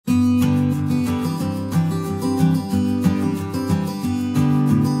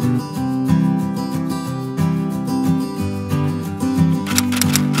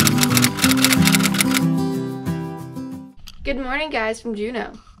Good morning, guys, from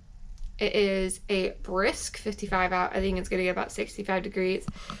Juneau. It is a brisk 55 out. I think it's gonna get about 65 degrees.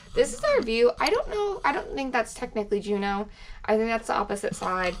 This is our view. I don't know. I don't think that's technically Juneau. I think that's the opposite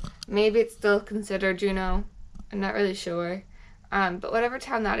side. Maybe it's still considered Juneau. I'm not really sure. But whatever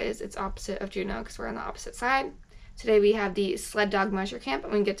town that is, it's opposite of Juneau because we're on the opposite side. Today we have the sled dog measure camp,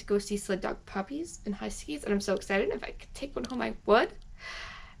 and we get to go see sled dog puppies and huskies, and I'm so excited. If I could take one home, I would.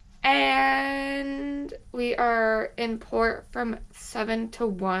 And we are in port from 7 to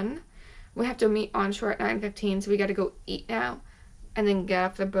 1. We have to meet onshore at 9:15, so we got to go eat now and then get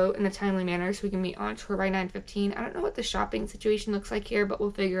off the boat in a timely manner so we can meet onshore by 9:15. I don't know what the shopping situation looks like here, but we'll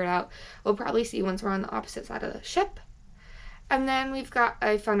figure it out. We'll probably see once we're on the opposite side of the ship. And then we've got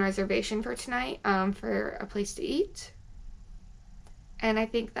a fun reservation for tonight for a place to eat. And I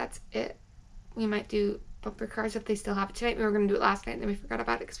think that's it. We might do bumper cars if they still have it tonight. We were going to do it last night and then we forgot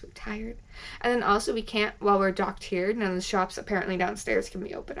about it because we were tired. And then also we can't, while we're docked here, none of the shops apparently downstairs can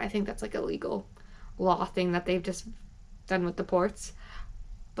be open. I think that's like a legal law thing that they've just done with the ports.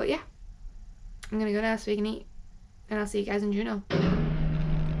 But yeah, I'm going to go now so we can eat. And I'll see you guys in Juneau.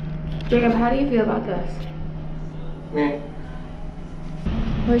 Jacob, how do you feel about this? Me.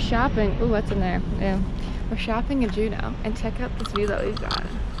 We're shopping. Ooh, what's in there? Yeah. We're shopping in Juneau and check out this view that we've got.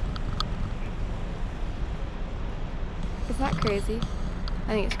 Isn't that crazy? I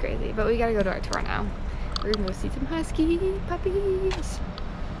think it's crazy, but we gotta go to our tour now. We're gonna go see some husky puppies.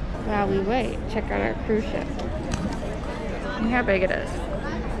 While we wait, check out our cruise ship. And how big it is.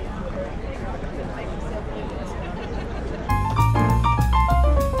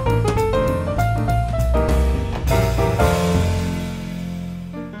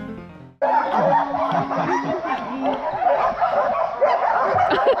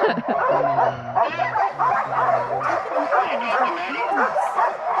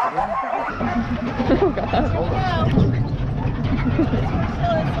 Oh god.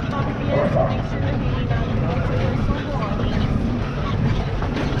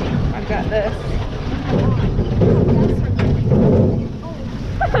 I've got this.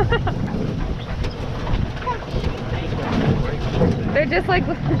 They're just like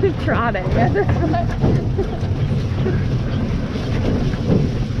trotting at this point.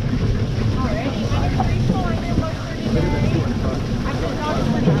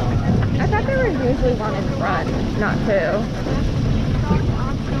 I thought there was usually one in front, not two.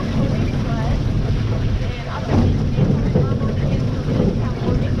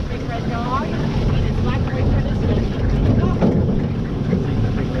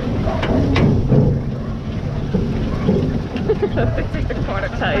 They take the corner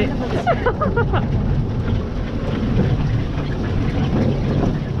tight.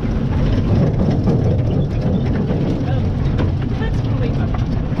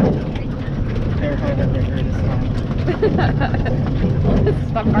 Let's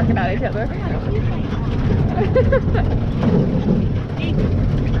stop barking at each other.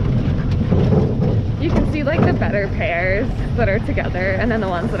 You can see like the better pairs that are together and then the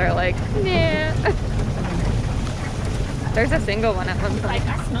ones that are like, nah. There's a single one at one point. Like,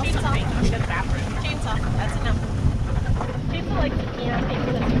 I smell something. I'm going to the bathroom. Chainsaw. That's enough. People like, yeah, I think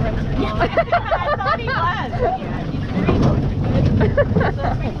that's I thought he was. Yeah, he's very good. So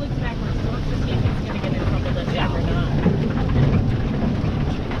if he looks backwards, so let's just see if he's going to get in trouble this year or not.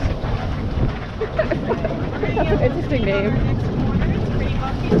 Interesting name.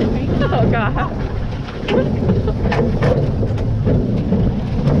 Oh god.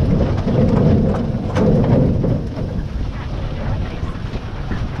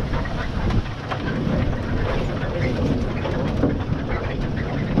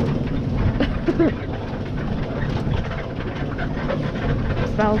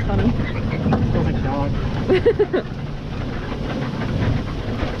 Smells funny. Smells like dog.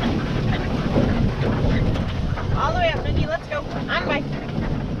 All the way up, Noogie, let's go. On bike.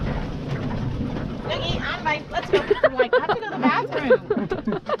 Noogie, on bike, let's go. I'm like, I have to go to the bathroom.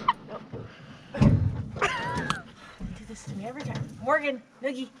 Do this to me every time. Morgan,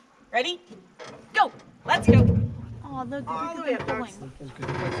 Noogie, ready? Go. Let's go. Oh, look, all the way up. Pulling. That's good.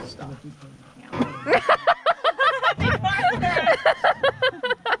 That's stuff.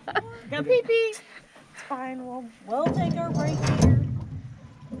 Go pee pee. It's fine. We'll take our break here.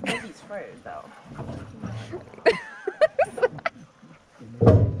 Noogie's froze though.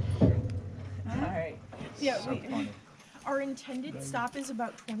 Alright. Yeah, our intended stop is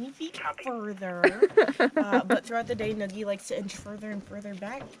about 20 feet further, but throughout the day, Noogie likes to inch further and further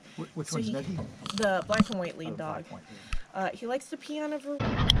back. Which one's Noogie? The black and white lead dog. He likes to pee on a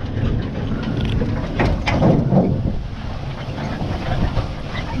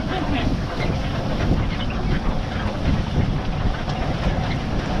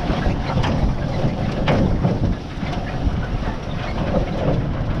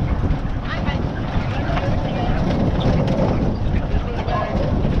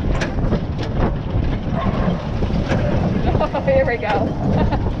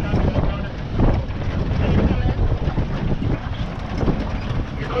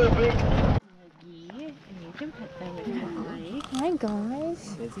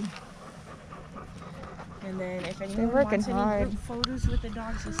guys. Busy. And then if They're anyone working wants any hard. group photos with the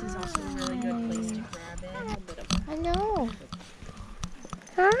dogs, this is also a really good place to grab in. A bit of I know.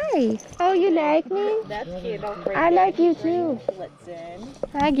 Hi. Oh, you like me? That's Gandalf right I there. like you He's bringing too. Blitz in.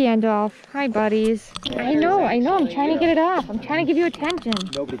 Hi, Gandalf. Hi, buddies. I know. I'm trying to get it off. I'm trying to give you attention.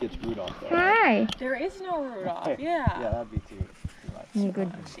 Nobody gets Rudolph though. Hi. There is no Rudolph, yeah. Yeah, that'd be too much. You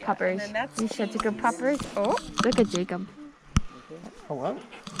good Yeah, puppers. and then that's You such a good Casey's. puppers. Oh, look at Jacob. Hello?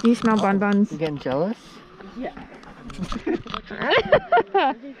 You smell bonbons. You getting jealous? Yeah.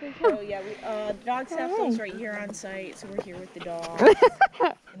 So yeah, the dog staff lives right here on site, so we're here with the dogs.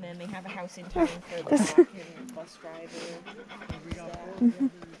 And then they have a house in town for the doc and bus driver.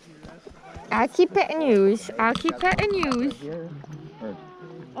 I'll keep petting yous. I'll keep petting yous.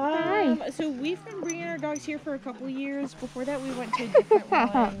 So we've been bringing our dogs here for a couple of years. Before that, we went to a different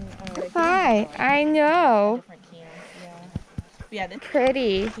one. Hi. I know. Different camp, yeah. Yeah, this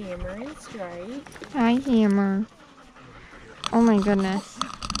Pretty. Hammer and Stripe. Hi, Hammer. Oh my goodness.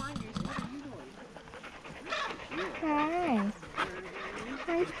 Hi.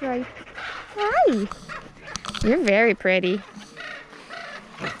 Hi, Stripe. Hi. You're very pretty.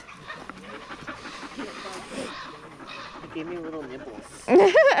 Gave me little nibbles.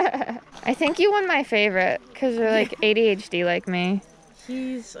 I think you won my favorite because you're like ADHD like me.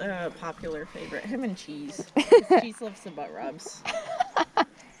 He's a popular favorite. Him and Cheese. Cheese loves the butt rubs.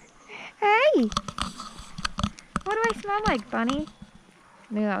 Hey! What do I smell like, Bunny?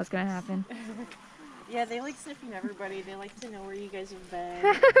 I knew that was gonna happen. Yeah, they like sniffing everybody. They like to know where you guys have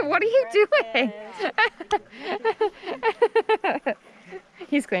been. What are you doing?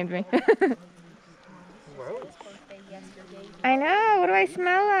 He's claimed me. I know. What do I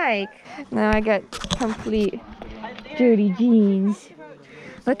smell like? Now I got complete dirty jeans.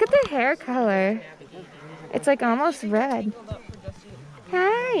 Look at the hair color. It's like almost red.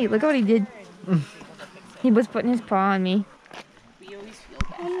 Hi. Look at what he did. He was putting his paw on me. We always feel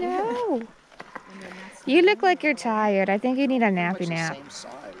bad. I know. You look like you're tired. I think you need a nappy nap. Same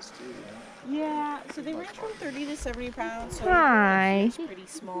size too. Yeah, so they range from 30 to 70 pounds. So Hi. it's pretty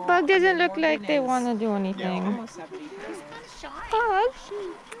small. Bug doesn't And then look like they Morgan want to do is anything. almost 70. Bug.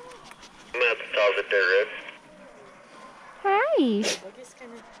 Hi. Bug is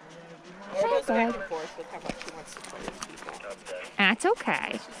kind of Hi, goes back Bug. and forth with how much he wants to play with people. That's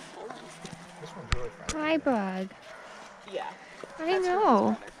okay. This one's really friendly. Hi, Bug. Yeah. I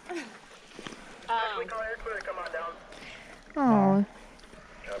know. Oh.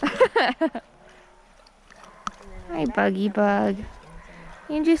 Hi, Buggy Bug.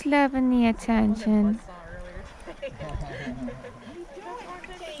 You're just loving the attention.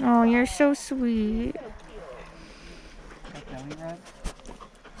 Oh, you're so sweet.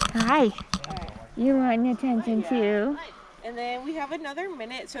 Hi. You want attention too? And then we have another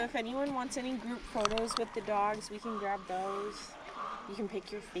minute, so if anyone wants any group photos with the dogs, we can grab those. You can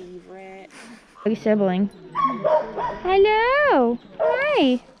pick your favorite. Buggy sibling. Hello.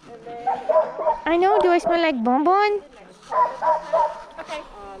 Hi. I know. Do I smell like bonbon? Okay. So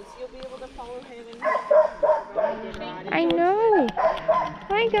you'll be able to follow him. I know.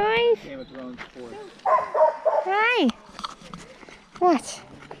 Hi, guys. Game of Thrones 4. Hi. What?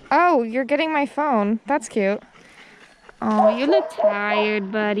 Oh, you're getting my phone. That's cute. Oh, you look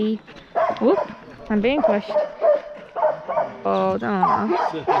tired, buddy. Whoop. I'm being pushed. Oh, no.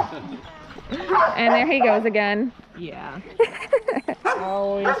 And there he goes again. Yeah.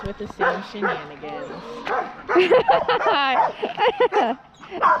 Always with the same shenanigans.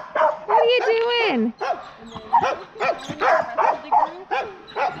 What are you doing?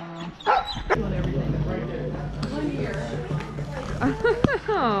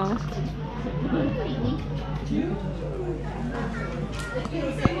 Oh.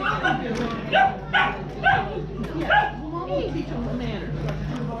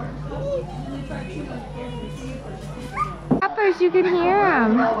 Peppers, you can hear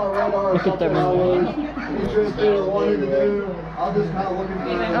them. Look at them.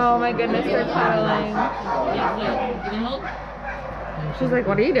 Oh my goodness, they're cuddling. She's like,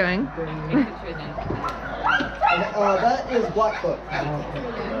 what are you doing? That is Blackfoot.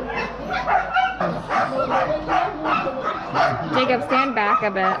 Jacob, stand back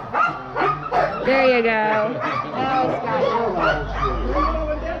a bit. There you go. Now he's got you.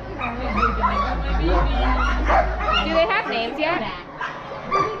 Do they have names yet?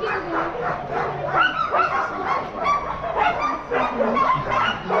 Look at the little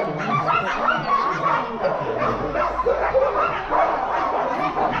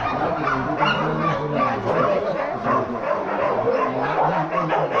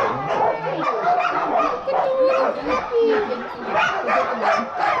puppy.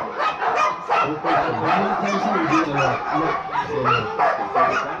 It's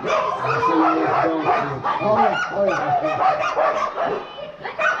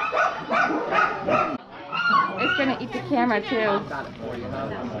gonna eat the camera too.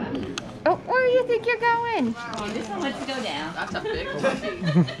 Oh, where do you think you're going? This one wants to go down. That's a big puppy.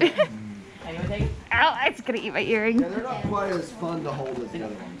 Ow, it's gonna eat my earring. Yeah, they're not quite as fun to hold as the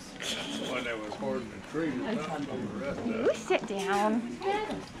other ones. One that was holding the tree was not on the rest of it. Ooh, sit down.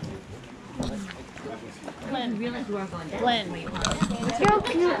 Glenn, realize you aren't going down. Glenn. So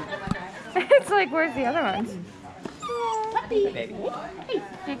cute. It's like, where's the other ones? Puppy. Hey,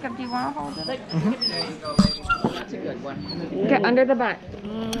 Jacob, do you want to hold it? There you go, baby. That's a good one. Get under the butt.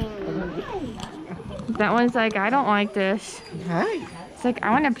 That one's like, I don't like this. Hi. It's like,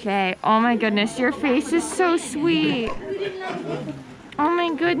 I want to play. Oh my goodness, your face is so sweet. Oh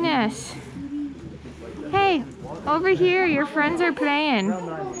my goodness. Hey, over here, your friends are playing.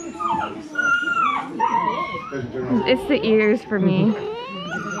 It's the ears for me.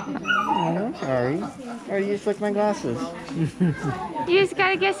 I'm sorry. Oh, you just like my glasses. You just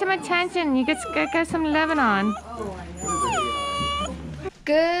gotta get some attention. You just gotta get some loving on.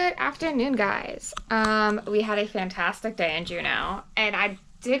 Good afternoon, guys. We had a fantastic day in Juneau, and I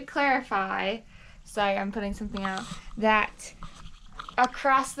did clarify, sorry, I'm putting something out, that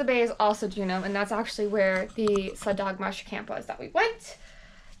across the bay is also Juneau, and that's actually where the sled dog mush camp was that we went.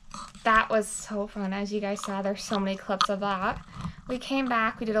 That was so fun. As you guys saw, there's so many clips of that. We came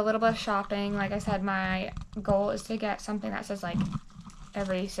back, we did a little bit of shopping. Like I said, my goal is to get something that says like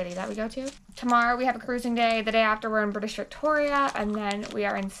every city that we go to. Tomorrow we have a cruising day. The day after we're in British Victoria, and then we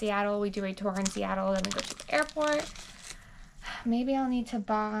are in Seattle. We do a tour in Seattle, then we go to the airport. Maybe I'll need to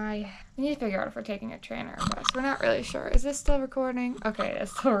buy, we need to figure out if we're taking a trainer with us. We're not really sure. Is this still recording? Okay,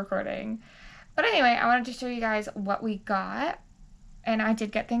 it's still recording. But anyway, I wanted to show you guys what we got. And I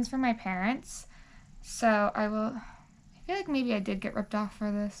did get things from my parents. So I feel like maybe I did get ripped off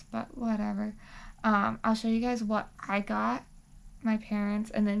for this, but whatever. I'll show you guys what I got, my parents,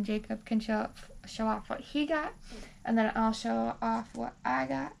 and then Jacob can show off what he got, and then I'll show off what I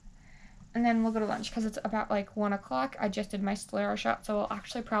got, and then we'll go to lunch because it's about like 1 o'clock. I just did my sclera shot, so we'll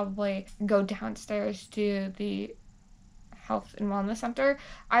actually probably go downstairs to the health and wellness center.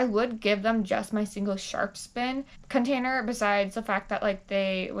 I would give them just my single sharp spin container, besides the fact that like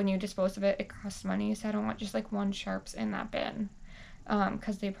when you dispose of it, it costs money, so I don't want just like one sharps in that bin,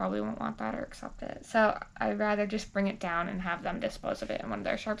 because they probably won't want that or accept it. So I'd rather just bring it down and have them dispose of it in one of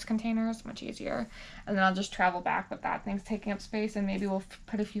their sharps containers, much easier. And then I'll just travel back with that thing's taking up space, and maybe we'll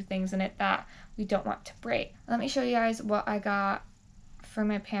put a few things in it that we don't want to break. Let me show you guys what I got for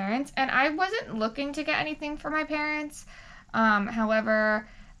my parents. And I wasn't looking to get anything for my parents. However,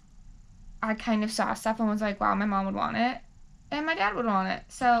 I kind of saw stuff and was like, wow, my mom would want it, and my dad would want it.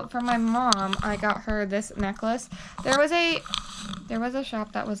 So for my mom, I got her this necklace. There was a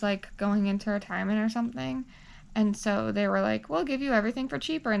shop that was like going into retirement or something, and so they were like, we'll give you everything for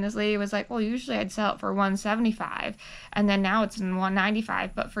cheaper. And this lady was like, well, usually I'd sell it for $175, and then now it's in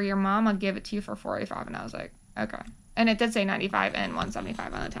 $195, but for your mom, I'll give it to you for $45. And I was like, okay. And it did say $95 and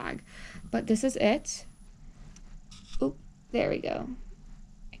 $175 on the tag, but this is it. Oop. There we go.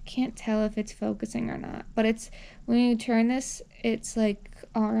 I can't tell if it's focusing or not, but it's, when you turn this, it's like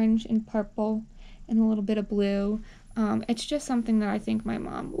orange and purple and a little bit of blue. It's just something that I think my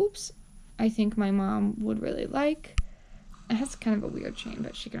mom, I think my mom would really like. It has kind of a weird chain,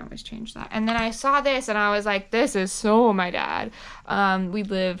 but she can always change that. And then I saw this and I was like, this is so my dad. We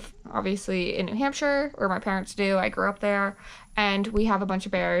live obviously in New Hampshire, or my parents do. I grew up there. And we have a bunch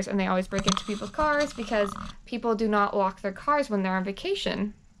of bears, and they always break into people's cars because people do not lock their cars when they're on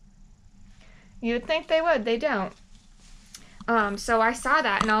vacation. You would think they would. They don't. So I saw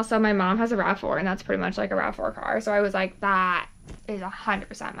that, and also my mom has a RAV4, and that's pretty much like a RAV4 car. So I was like, that is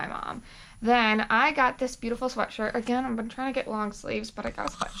 100% my mom. Then I got this beautiful sweatshirt. Again, I've been trying to get long sleeves, but I got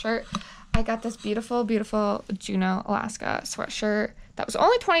a sweatshirt. I got this beautiful, beautiful Juneau, Alaska sweatshirt that was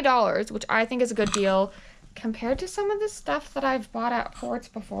only $20, which I think is a good deal compared to some of the stuff that I've bought at Forts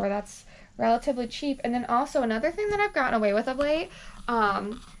before. That's relatively cheap. And then also another thing that I've gotten away with of late,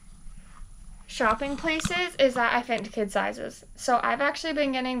 shopping places, is that I fit into kid sizes. So I've actually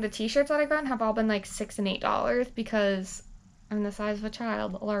been getting the t-shirts that I've gotten have all been like $6 and $8 because I'm the size of a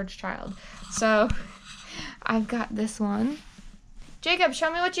child, a large child. So I've got this one. Jacob, show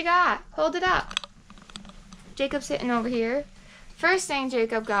me what you got. Hold it up. Jacob's sitting over here. First thing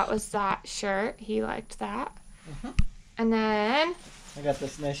Jacob got was that shirt. He liked that. And then I got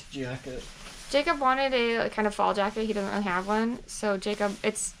this nice jacket. Jacob wanted a kind of fall jacket. He doesn't really have one. So Jacob,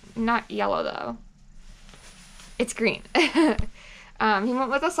 it's not yellow though. It's green. He went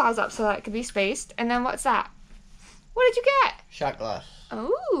with a size up so that it could be spaced. And then what's that? What did you get? Shot glass.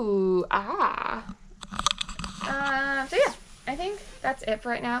 Oh, so yeah, I think that's it for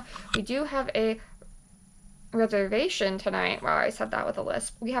right now. We do have a reservation tonight. Wow, I said that with a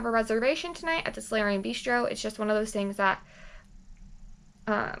lisp. We have a reservation tonight at the Solarium Bistro. It's just one of those things that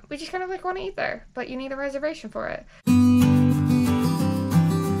we just kind of like want to eat there, but you need a reservation for it.